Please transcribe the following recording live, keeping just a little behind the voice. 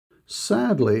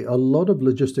Sadly, a lot of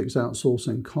logistics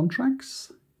outsourcing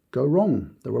contracts go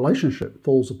wrong. The relationship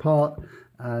falls apart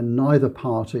and neither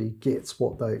party gets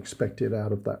what they expected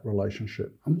out of that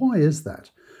relationship. And why is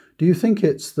that? Do you think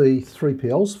it's the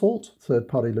 3PL's fault,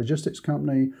 third-party logistics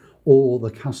company, or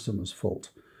the customer's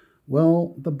fault?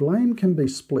 Well, the blame can be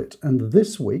split. And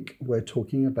this week, we're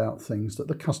talking about things that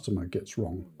the customer gets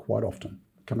wrong quite often.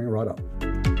 Coming right up.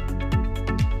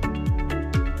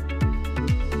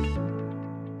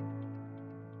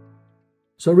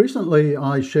 So recently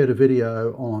I shared a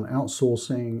video on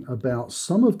outsourcing about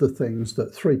some of the things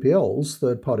that 3PLs,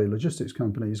 third-party logistics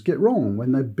companies, get wrong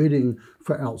when they're bidding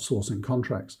for outsourcing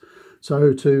contracts.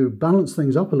 So to balance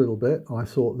things up a little bit, I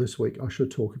thought this week I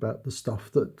should talk about the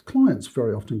stuff that clients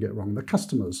very often get wrong, the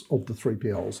customers of the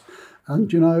 3PLs.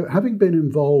 And you know, having been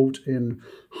involved in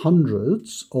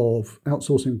hundreds of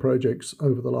outsourcing projects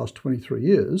over the last 23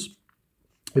 years,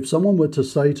 if someone were to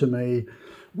say to me,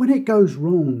 when it goes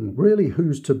wrong, really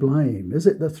who's to blame? Is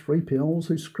it the 3PLs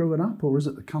who screw it up or is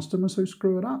it the customers who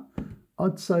screw it up?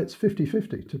 I'd say it's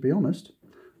 50-50, to be honest.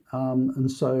 And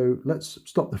so let's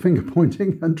stop the finger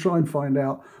pointing and try and find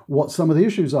out what some of the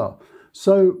issues are.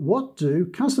 So what do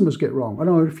customers get wrong? I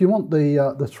know if you want the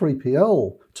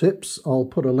 3PL tips, I'll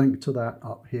put a link to that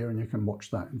up here and you can watch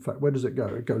that. In fact, where does it go?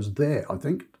 It goes there, I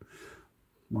think.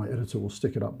 My editor will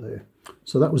stick it up there.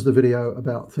 So that was the video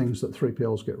about things that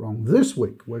 3PLs get wrong. This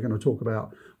week, we're going to talk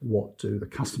about what do the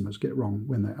customers get wrong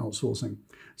when they're outsourcing.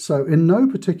 So in no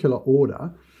particular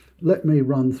order, let me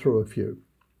run through a few.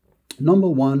 Number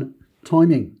one,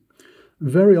 timing.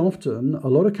 Very often, a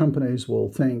lot of companies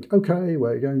will think, okay,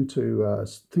 we're going to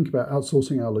think about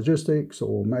outsourcing our logistics,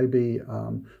 or maybe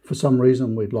for some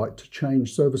reason we'd like to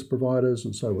change service providers,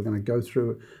 and so we're going to go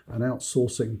through an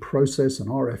outsourcing process, an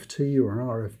RFT or an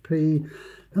RFP,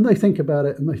 and they think about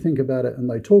it, and they think about it, and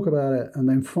they talk about it, and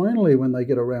then finally when they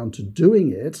get around to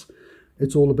doing it,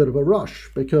 it's all a bit of a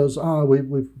rush because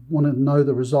we want to know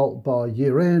the result by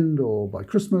year end or by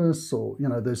Christmas, or you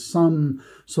know, there's some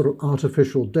sort of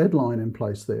artificial deadline in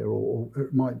place there, or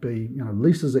it might be, you know,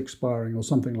 leases expiring or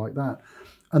something like that,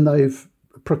 and they've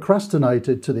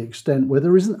procrastinated to the extent where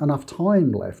there isn't enough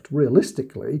time left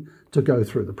realistically to go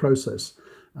through the process,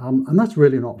 and that's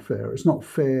really not fair. It's not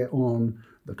fair on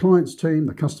the client's team,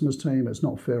 the customer's team. It's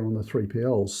not fair on the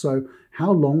 3PLs. So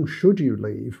how long should you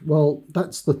leave? Well,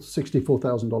 that's the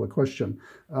 $64,000 question.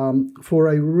 For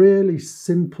a really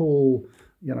simple,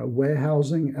 you know,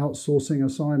 warehousing outsourcing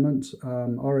assignment,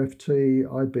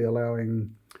 RFT, I'd be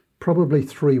allowing probably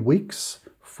 3 weeks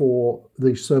for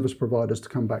the service providers to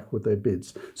come back with their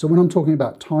bids. So when I'm talking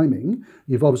about timing,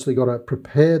 you've obviously got to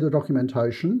prepare the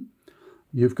documentation.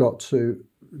 You've got to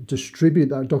distribute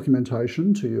that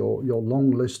documentation to your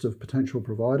long list of potential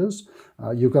providers.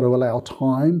 You've got to allow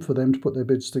time for them to put their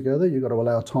bids together. You've got to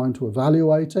allow time to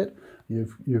evaluate it.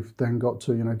 You've then got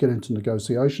to, you know, get into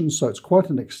negotiations. So it's quite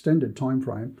an extended time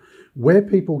frame. Where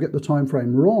people get the time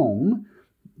frame wrong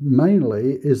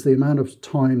mainly is the amount of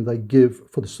time they give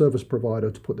for the service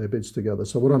provider to put their bids together.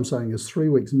 So what I'm saying is 3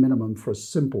 weeks minimum for a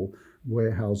simple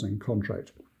warehousing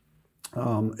contract.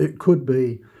 It could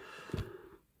be,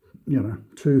 you know,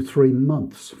 2-3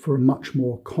 months for a much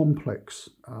more complex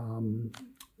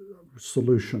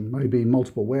solution, maybe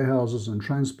multiple warehouses and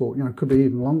transport, you know, it could be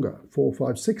even longer, 4,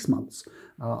 5, 6 months.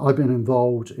 I've been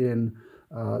involved in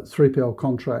 3PL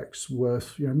contracts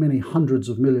worth, you know, many hundreds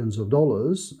of millions of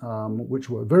dollars, which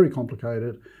were very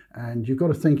complicated. And you've got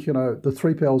to think, you know, the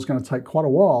 3PL is going to take quite a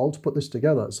while to put this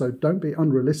together. So don't be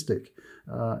unrealistic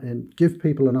and give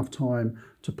people enough time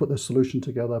to put their solution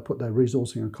together, put their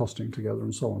resourcing and costing together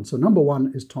and so on. So number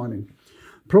one is timing.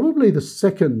 Probably the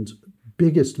second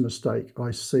biggest mistake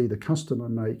I see the customer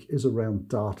make is around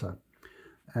data.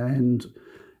 And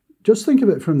just think of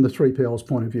it from the 3PL's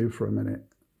point of view for a minute.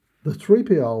 The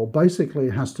 3PL basically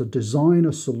has to design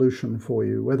a solution for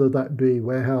you, whether that be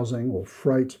warehousing or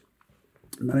freight,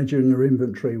 managing your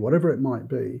inventory, whatever it might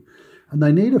be. And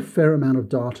they need a fair amount of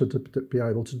data to be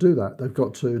able to do that. They've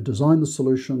got to design the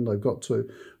solution. They've got to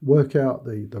work out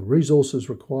the resources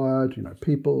required, you know,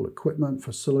 people, equipment,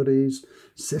 facilities,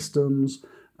 systems.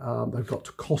 They've got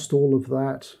to cost all of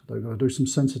that. They've got to do some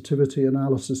sensitivity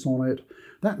analysis on it.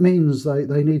 That means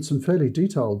they need some fairly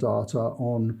detailed data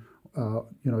on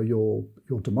you know, your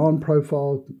demand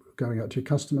profile, going out to your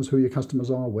customers, who your customers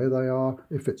are, where they are,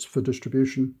 if it's for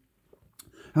distribution,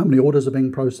 how many orders are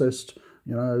being processed,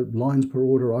 you know, lines per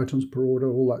order, items per order,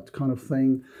 all that kind of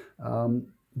thing.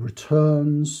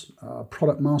 Returns,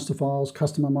 product master files,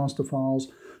 customer master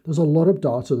files. There's a lot of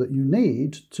data that you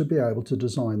need to be able to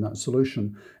design that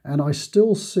solution. And I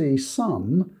still see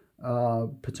some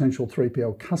potential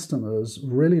 3PL customers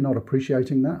really not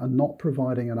appreciating that and not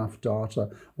providing enough data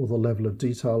or the level of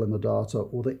detail in the data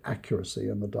or the accuracy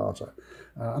in the data.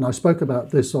 And I spoke about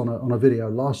this on a video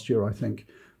last year, I think,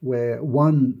 where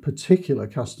one particular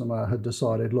customer had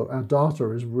decided, look, our data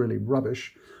is really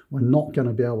rubbish. We're not going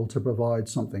to be able to provide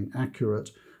something accurate.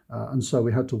 And so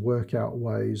we had to work out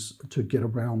ways to get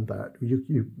around that.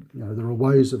 You know, there are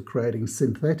ways of creating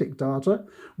synthetic data,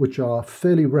 which are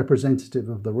fairly representative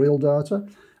of the real data.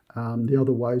 The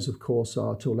other ways, of course,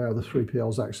 are to allow the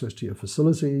 3PLs access to your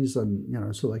facilities and, you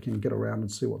know, so they can get around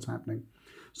and see what's happening.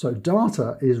 So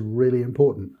data is really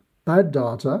important. Bad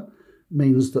data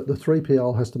means that the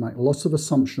 3PL has to make lots of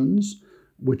assumptions,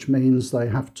 which means they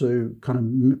have to kind of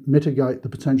mitigate the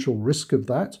potential risk of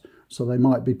that. So they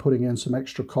might be putting in some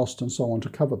extra cost and so on to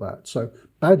cover that. So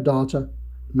bad data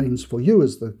means for you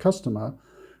as the customer,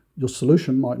 your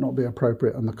solution might not be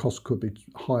appropriate and the cost could be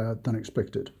higher than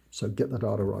expected. So get the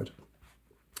data right.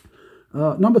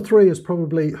 Number 3 is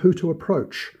probably who to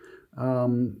approach.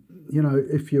 You know,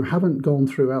 if you haven't gone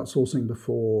through outsourcing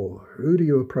before, who do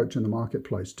you approach in the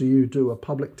marketplace? Do you do a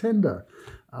public tender?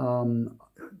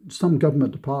 Some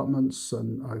government departments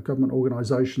and government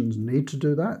organisations need to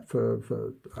do that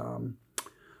for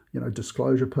you know,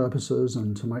 disclosure purposes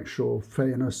and to make sure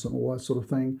fairness and all that sort of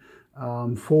thing.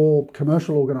 For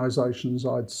commercial organisations,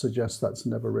 I'd suggest that's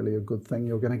never really a good thing.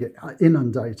 You're going to get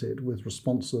inundated with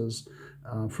responses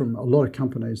from a lot of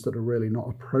companies that are really not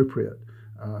appropriate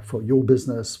for your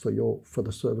business, for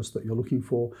the service that you're looking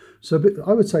for. So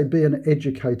I would say be an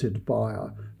educated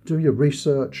buyer. Do your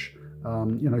research.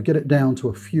 You know, get it down to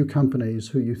a few companies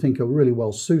who you think are really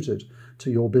well suited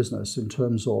to your business in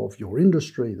terms of your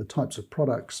industry, the types of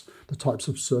products, the types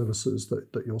of services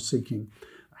that you're seeking.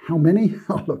 How many?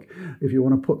 Oh, look, if you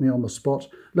want to put me on the spot,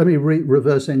 let me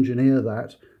reverse engineer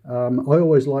that. I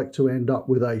always like to end up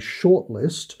with a short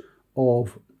list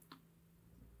of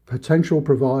potential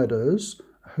providers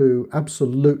who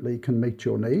absolutely can meet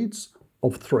your needs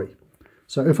of 3.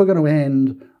 So if we're going to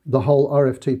end the whole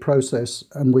RFT process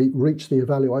and we reach the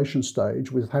evaluation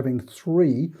stage with having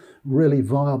 3 really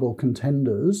viable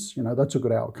contenders, you know, that's a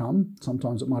good outcome.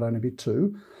 Sometimes it might only be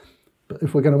 2. But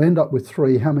if we're going to end up with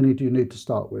 3, how many do you need to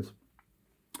start with?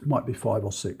 It might be 5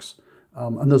 or 6.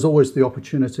 And there's always the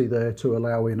opportunity there to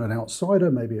allow in an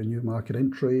outsider, maybe a new market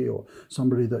entry or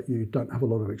somebody that you don't have a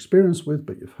lot of experience with,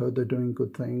 but you've heard they're doing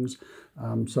good things.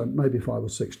 So maybe 5 or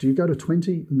 6. Do you go to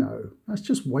 20? No, that's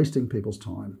just wasting people's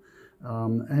time.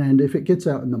 And if it gets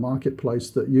out in the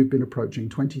marketplace that you've been approaching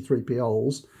 23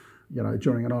 PLs, you know,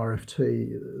 during an RFT,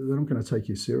 they're not going to take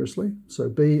you seriously. So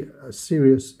be a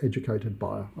serious, educated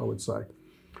buyer, I would say.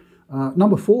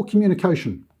 Number 4,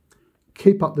 communication.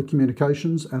 Keep up the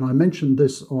communications. And I mentioned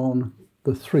this on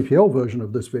the 3PL version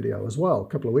of this video as well, a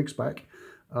couple of weeks back.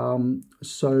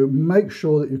 So make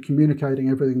sure that you're communicating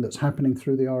everything that's happening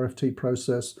through the RFT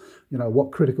process, you know,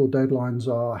 what critical deadlines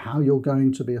are, how you're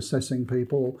going to be assessing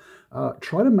people.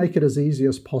 Try to make it as easy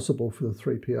as possible for the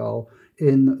 3PL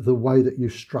in the way that you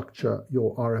structure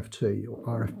your RFT or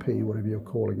RFP, whatever you're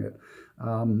calling it.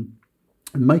 And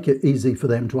make it easy for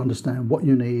them to understand what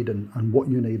you need and what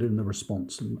you need in the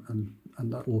response, and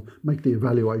that will make the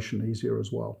evaluation easier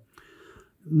as well.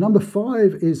 Number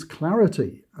 5 is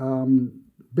clarity.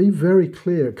 Be very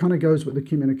clear. It kind of goes with the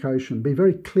communication. Be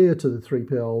very clear to the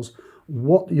 3PLs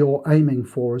what you're aiming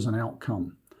for as an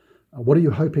outcome. What are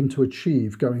you hoping to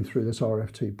achieve going through this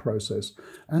RFT process?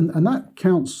 And that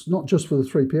counts not just for the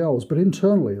 3PLs, but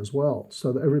internally as well,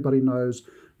 so that everybody knows,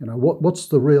 you know, what's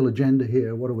the real agenda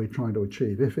here? What are we trying to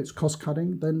achieve? If it's cost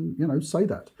cutting, then, you know, say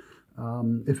that.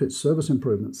 If it's service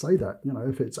improvement, say that. You know,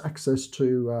 if it's access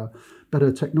to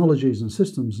better technologies and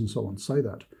systems and so on, say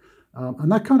that.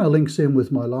 And that kind of links in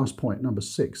with my last point, number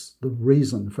 6, the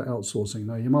reason for outsourcing.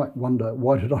 Now, you might wonder,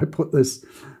 why did I put this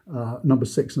number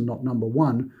 6 and not number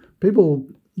 1? People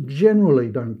generally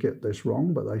don't get this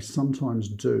wrong, but they sometimes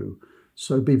do.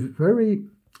 So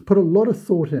put a lot of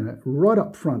thought in it right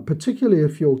up front, particularly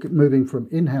if you're moving from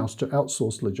in-house to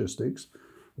outsourced logistics.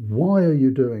 Why are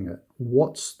you doing it?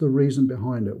 What's the reason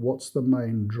behind it? What's the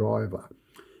main driver?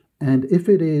 And if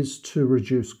it is to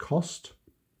reduce cost,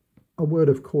 a word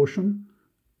of caution,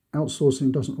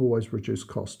 outsourcing doesn't always reduce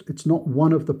cost. It's not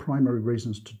one of the primary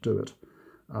reasons to do it.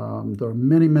 There are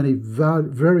many, many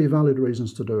very valid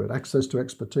reasons to do it. Access to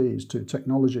expertise, to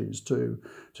technologies, to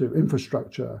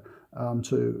infrastructure,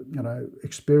 to, you know,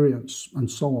 experience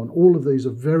and so on. All of these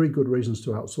are very good reasons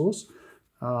to outsource.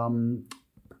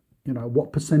 You know,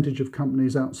 what percentage of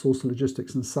companies outsource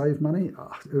logistics and save money?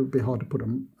 It would be hard to put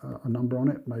a number on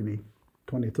it, maybe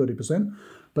 20, 30%,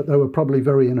 but they were probably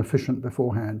very inefficient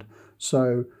beforehand.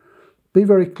 So be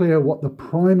very clear what the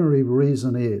primary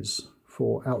reason is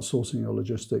for outsourcing your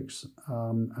logistics,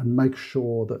 and make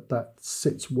sure that that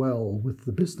sits well with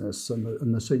the business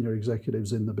and the senior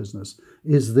executives in the business.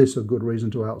 Is this a good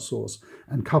reason to outsource?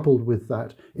 And coupled with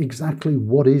that, exactly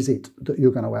what is it that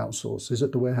you're going to outsource? Is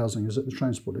it the warehousing? Is it the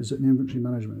transport? Is it the inventory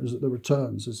management? Is it the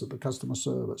returns? Is it the customer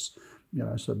service?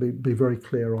 So be very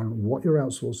clear on what you're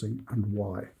outsourcing and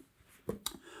why.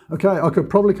 Okay, I could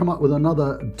probably come up with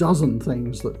another dozen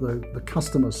things that the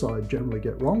customer side generally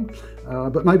get wrong,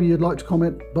 but maybe you'd like to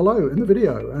comment below in the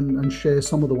video and share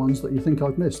some of the ones that you think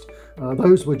I've missed.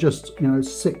 Those were just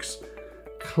 6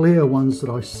 clear ones that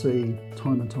I see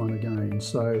time and time again.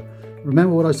 So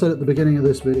remember what I said at the beginning of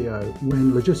this video: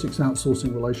 when logistics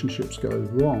outsourcing relationships go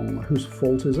wrong, whose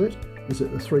fault is it? Is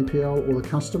it the 3PL or the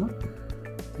customer?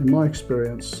 In my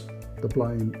experience, the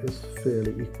blame is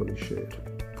fairly equally shared.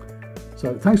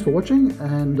 So thanks for watching,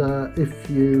 and if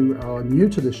you are new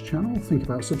to this channel, think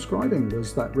about subscribing.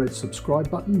 There's that red subscribe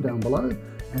button down below,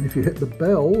 and if you hit the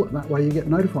bell, that way you get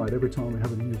notified every time we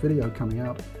have a new video coming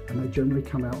out, and they generally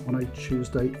come out on a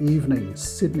Tuesday evening,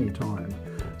 Sydney time.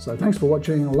 So thanks for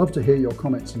watching. I'd love to hear your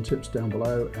comments and tips down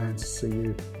below, and see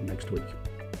you next week.